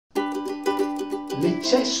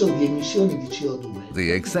l'eccesso di emissioni di CO2.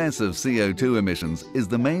 The excess of CO2 emissions is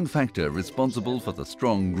the main factor responsible for the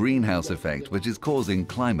strong greenhouse effect which is causing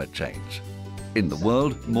climate change. In the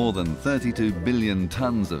world, more than 32 billion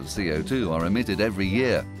tons of CO2 are emitted every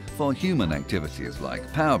year for human activities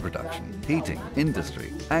like power production, heating,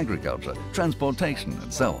 industry, agriculture, transportation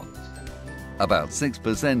and so on. About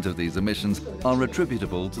 6% of these emissions are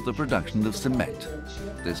attributable to the production of cement.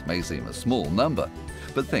 This may seem a small number,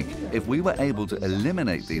 but think, if we were able to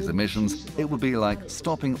eliminate these emissions, it would be like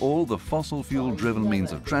stopping all the fossil fuel-driven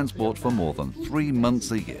means of transport for more than 3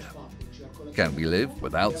 months a year. Can we live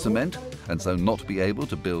without cement and so not be able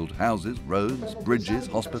to build houses, roads, bridges,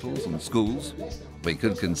 hospitals and schools? We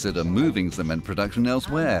could consider moving cement production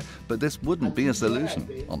elsewhere, but this wouldn't be a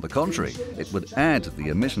solution. On the contrary, it would add the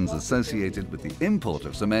emissions associated with the import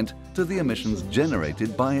of cement to the emissions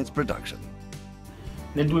generated by its production.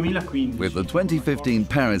 With the 2015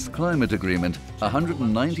 Paris Climate Agreement,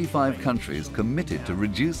 195 countries committed to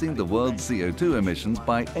reducing the world's CO2 emissions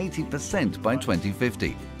by 80% by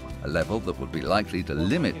 2050. A level that would be likely to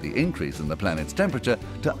limit the increase in the planet's temperature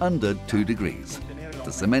to under 2 degrees.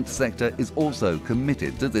 The cement sector is also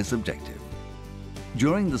committed to this objective.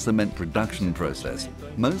 During the cement production process,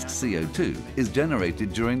 most CO2 is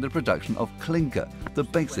generated during the production of clinker, the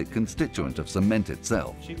basic constituent of cement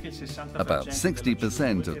itself. About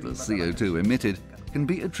 60% of the CO2 emitted can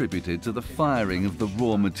be attributed to the firing of the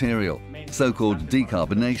raw material, so-called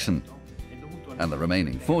decarbonation, and the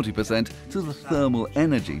remaining 40% to the thermal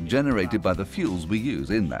energy generated by the fuels we use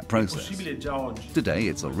in that process. Today,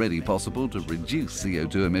 it's already possible to reduce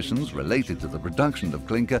CO2 emissions related to the production of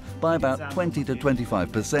clinker by about 20 to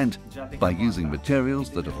 25% by using materials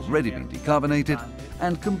that have already been decarbonated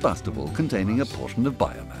and combustible containing a portion of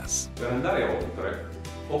biomass.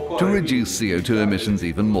 To reduce CO2 emissions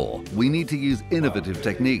even more, we need to use innovative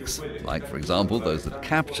techniques, like for example those that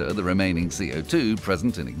capture the remaining CO2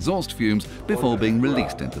 present in exhaust fumes before being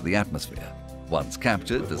released into the atmosphere. Once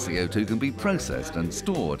captured, the CO2 can be processed and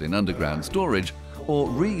stored in underground storage or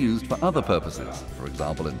reused for other purposes, for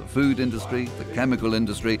example in the food industry, the chemical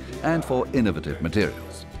industry and for innovative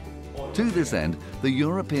materials. To this end, the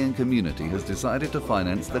European Community has decided to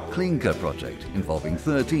finance the CLEANKER project involving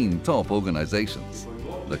 13 top organizations.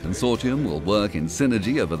 The consortium will work in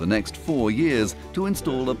synergy over the next 4 years to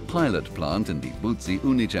install a pilot plant in the Buzzi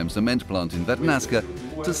Unicem cement plant in Vernasca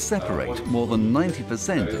to separate more than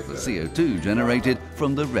 90% of the CO2 generated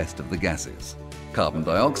from the rest of the gases. Carbon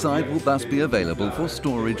dioxide will thus be available for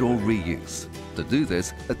storage or reuse. To do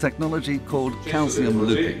this, a technology called calcium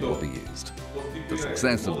looping will be used. The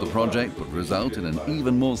success of the project would result in an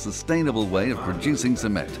even more sustainable way of producing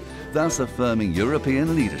cement, thus affirming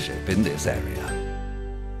European leadership in this area.